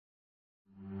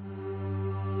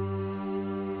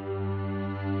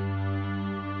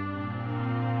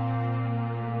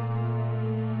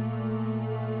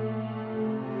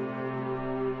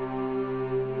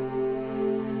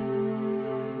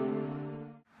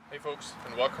folks,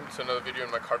 and welcome to another video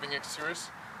in my carving X series.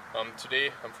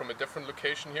 Today I'm from a different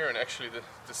location here, and actually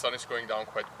the sun is going down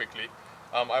quite quickly.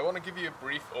 I want to give you a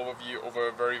brief overview over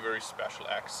a very special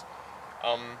axe.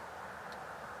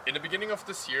 In the beginning of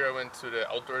this year I went to the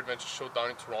Outdoor Adventure Show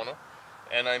down in Toronto,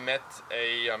 and I met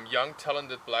a young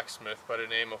talented blacksmith by the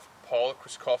name of Paul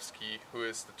Krzyzkowski, who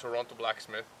is the Toronto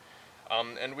blacksmith.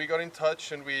 And we got in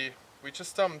touch, and we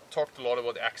just talked a lot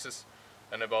about axes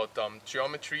and about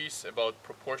geometries, about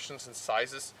proportions and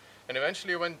sizes, and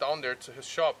eventually I went down there to his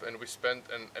shop and we spent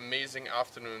an amazing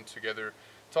afternoon together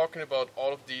talking about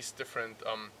all of these different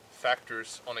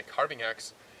factors on a carving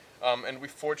axe, and we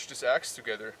forged this axe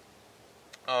together.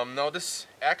 Now this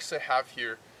axe I have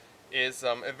here is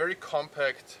a very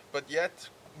compact but yet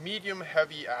medium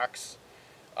heavy axe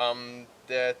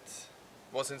that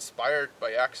was inspired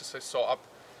by axes I saw up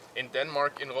in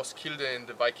Denmark, in Roskilde, in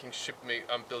the Viking ship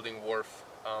building wharf.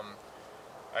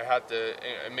 I had the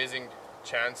amazing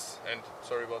chance, and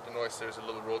sorry about the noise, there's a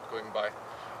little road going by.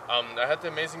 I had the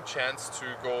amazing chance to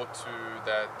go to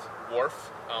that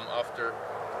wharf after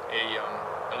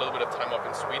a little bit of time up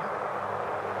in Sweden,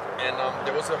 and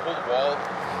there was a whole wall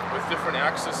with different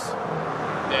axes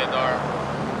that are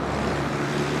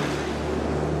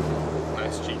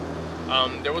nice G.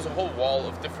 There was a whole wall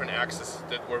of different axes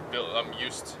that were built,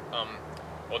 used,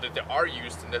 or that they are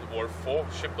used in that wharf for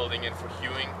shipbuilding and for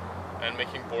hewing and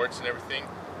making boards and everything.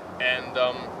 And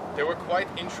they were quite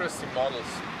interesting models.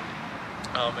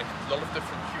 A lot of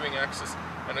different hewing axes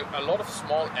and a lot of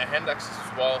small hand axes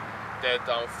as well that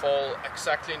fall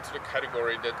exactly into the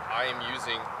category that I am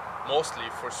using mostly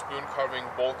for spoon carving,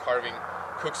 bowl carving,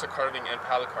 cooksa carving, and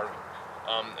paddle carving.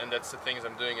 And that's the things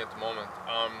I'm doing at the moment.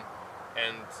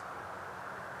 And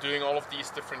doing all of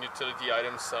these different utility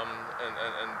items and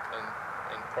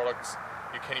products,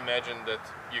 you can imagine that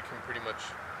you can pretty much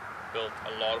build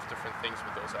a lot of different things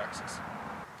with those axes.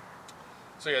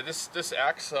 So yeah, this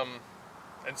axe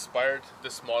inspired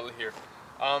this model here.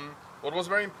 What was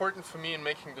very important for me in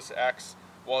making this axe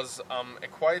was a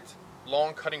quite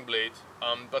long cutting blade,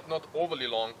 but not overly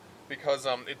long, because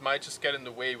it might just get in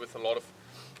the way with a lot of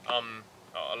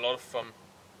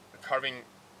carving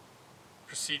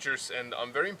procedures. And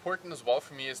very important as well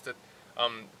for me is that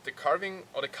the carving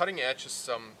or the cutting edge is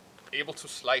able to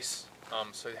slice,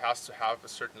 so it has to have a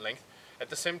certain length. At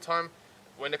the same time,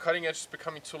 when the cutting edge is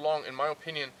becoming too long, in my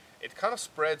opinion, it kind of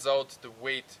spreads out the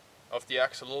weight of the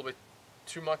axe a little bit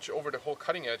too much over the whole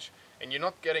cutting edge, and you're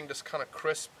not getting this kind of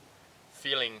crisp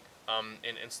feeling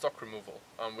in stock removal,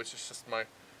 which is just my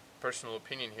personal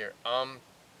opinion here.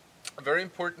 Very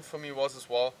important for me was as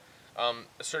well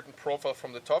a certain profile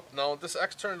from the top. Now this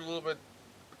axe turned out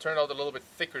a little bit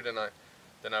thicker than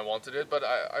I wanted it, but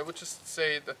I would just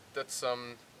say that that's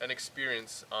an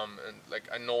experience, and like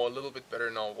I know a little bit better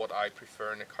now what I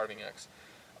prefer in a carving axe.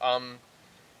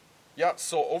 Yeah,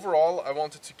 so overall I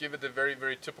wanted to give it a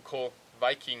very typical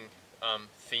Viking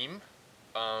theme.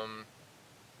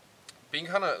 Being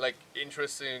kind of like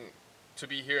interesting to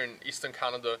be here in Eastern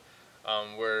Canada,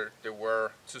 where there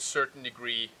were to a certain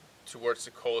degree towards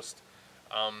the coast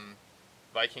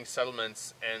Viking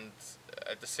settlements, and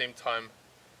at the same time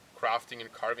crafting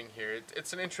and carving here.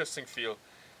 It's an interesting feel.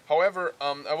 However,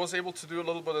 I was able to do a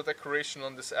little bit of decoration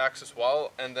on this axe as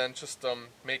well, and then just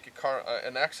make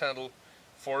an axe handle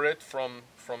for it from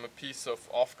a piece of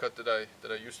offcut that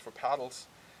I used for paddles,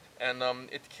 and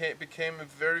it became a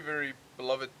very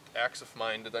beloved axe of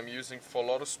mine that I'm using for a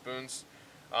lot of spoons,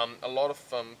 a lot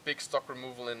of big stock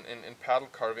removal in paddle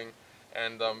carving,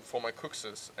 and for my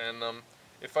cooksas. And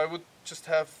if I would just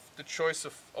have the choice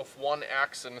of one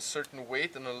axe and a certain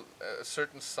weight and a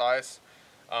certain size,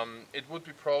 it would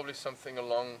be probably something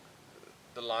along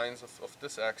the lines of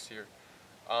this axe here.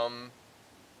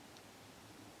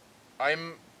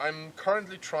 I'm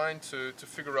currently trying to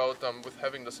figure out, with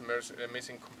having this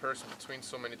amazing comparison between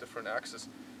so many different axes,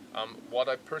 what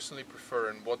I personally prefer,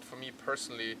 and what for me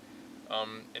personally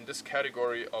in this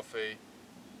category of a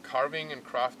carving and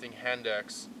crafting hand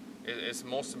axe is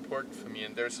most important for me.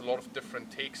 And there's a lot of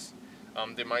different takes.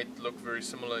 They might look very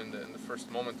similar in the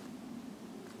first moment,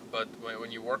 but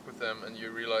when you work with them and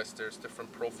you realize there's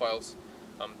different profiles,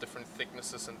 different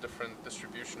thicknesses, and different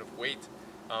distribution of weight,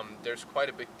 there's quite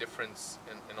a big difference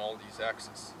in all these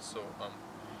axes. So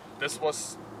this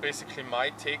was basically my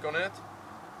take on it,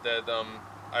 that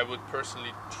I would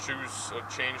personally choose or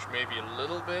change maybe a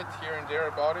little bit here and there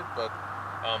about it, but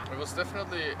it was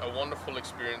definitely a wonderful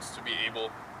experience to be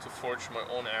able to forge my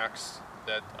own axe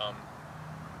that I'm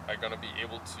gonna be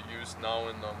able to use now.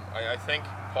 And I thank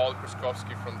Paul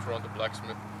Krzyzkowski from Toronto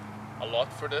Blacksmith a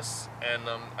lot for this, and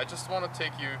I just want to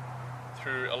take you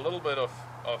through a little bit of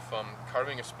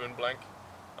carving a spoon blank,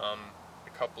 a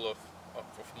couple of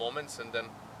moments, and then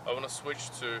I want to switch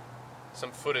to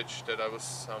some footage that I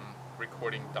was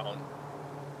recording down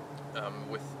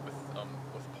with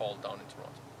Paul down in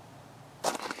Toronto.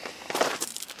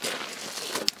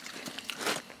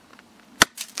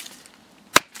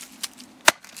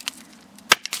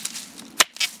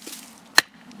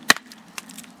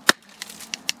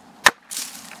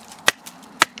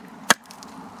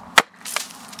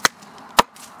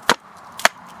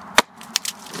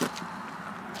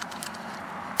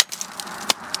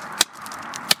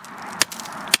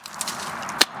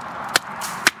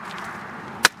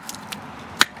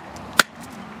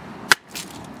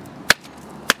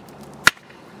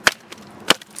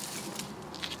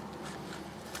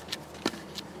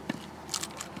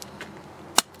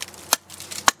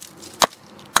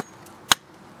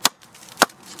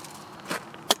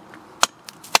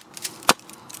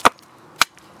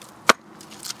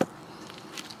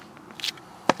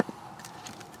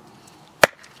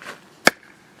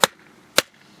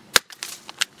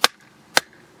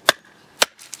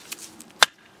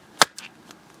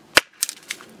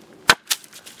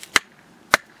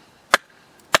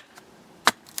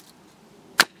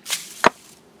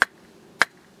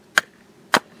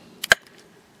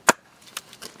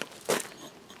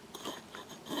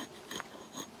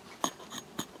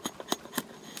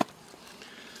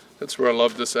 That's where I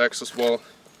love this axe as well.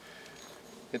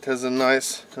 It has a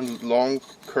nice and long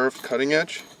curved cutting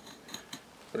edge,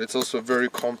 but it's also very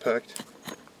compact.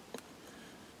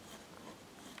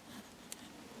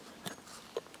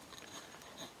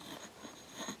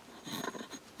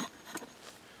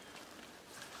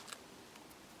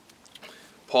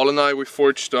 Paul and I, we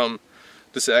forged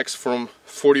this axe from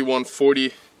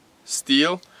 4140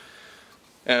 steel,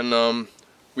 and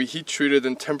we heat treated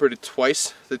and tempered it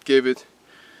twice. That gave it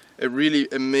a really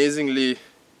amazingly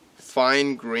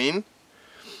fine grain,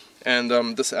 and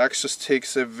this axe just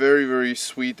takes a very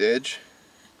sweet edge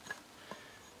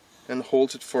and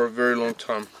holds it for a very long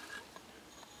time.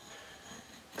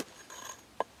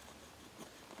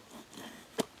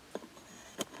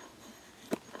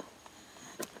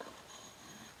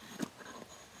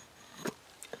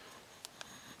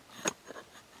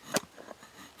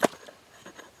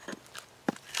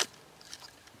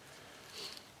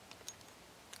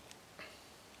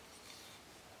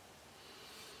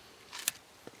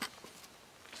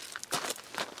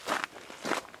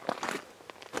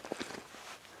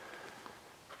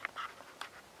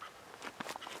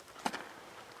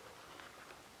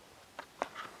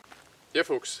 Yeah,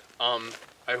 folks,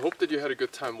 I hope that you had a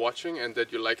good time watching and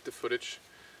that you liked the footage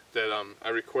that I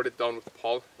recorded down with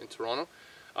Paul in Toronto.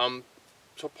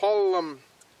 So Paul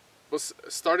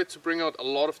started to bring out a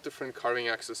lot of different carving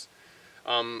axes,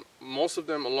 most of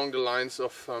them along the lines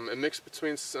of a mix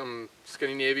between some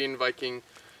Scandinavian, Viking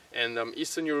and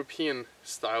Eastern European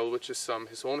style, which is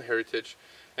his own heritage.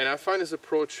 And I find his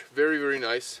approach very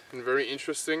nice and very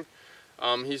interesting.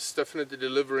 He's definitely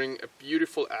delivering a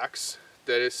beautiful axe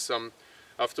that is,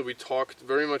 after we talked,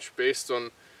 very much based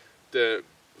on the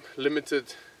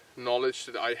limited knowledge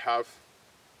that I have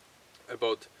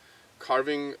about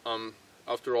carving,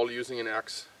 after all using an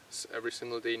axe every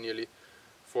single day nearly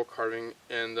for carving,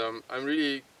 and I'm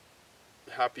really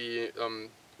happy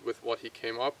with what he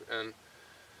came up, and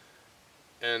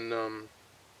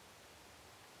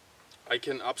I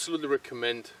can absolutely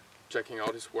recommend checking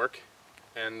out his work.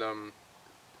 And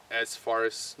as far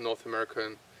as North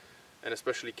America and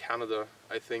especially Canada,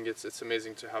 I think it's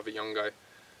amazing to have a young guy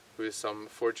who is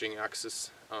forging axes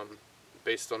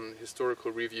based on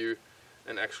historical review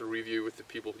and actual review with the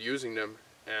people using them,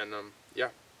 and yeah,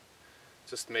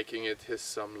 just making it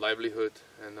his livelihood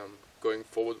and going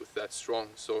forward with that strong.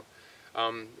 So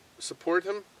support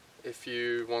him if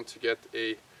you want to get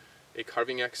a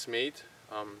carving axe made.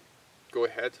 Go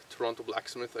ahead, Toronto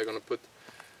Blacksmith. I'm gonna put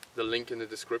the link in the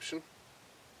description.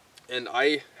 And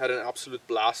I had an absolute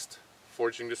blast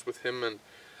forging this with him, and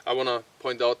I want to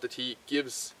point out that he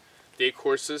gives day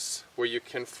courses where you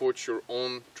can forge your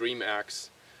own dream axe,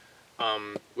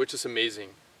 which is amazing.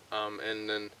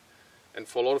 And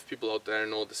for a lot of people out there, I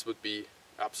know this would be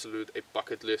absolute a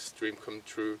bucket list, dream come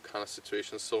true kind of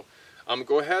situation. So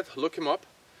go ahead, look him up.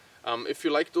 If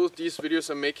you like these videos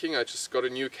I'm making, I just got a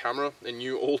new camera, a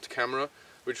new old camera,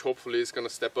 which hopefully is going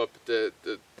to step up the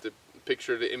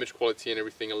picture, the image quality and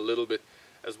everything a little bit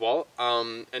as well.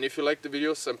 And if you like the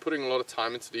videos, I'm putting a lot of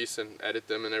time into these and edit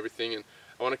them and everything, and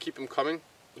I want to keep them coming.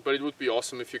 But it would be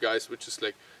awesome if you guys would just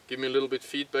like give me a little bit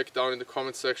feedback down in the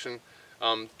comment section,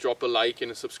 drop a like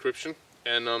and a subscription,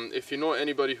 and if you know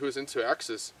anybody who's into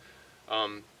axes,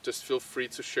 just feel free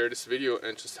to share this video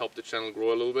and just help the channel grow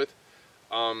a little bit.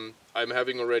 I'm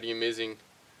having already amazing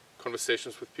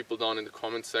conversations with people down in the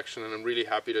comments section, and I'm really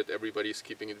happy that everybody is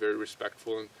keeping it very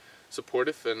respectful and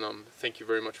supportive, and thank you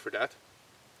very much for that.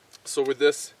 So with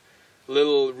this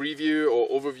little review or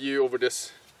overview over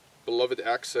this beloved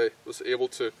axe I was able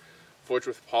to forge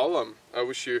with Paul, I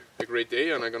wish you a great day,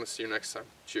 and I'm gonna see you next time.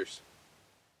 Cheers.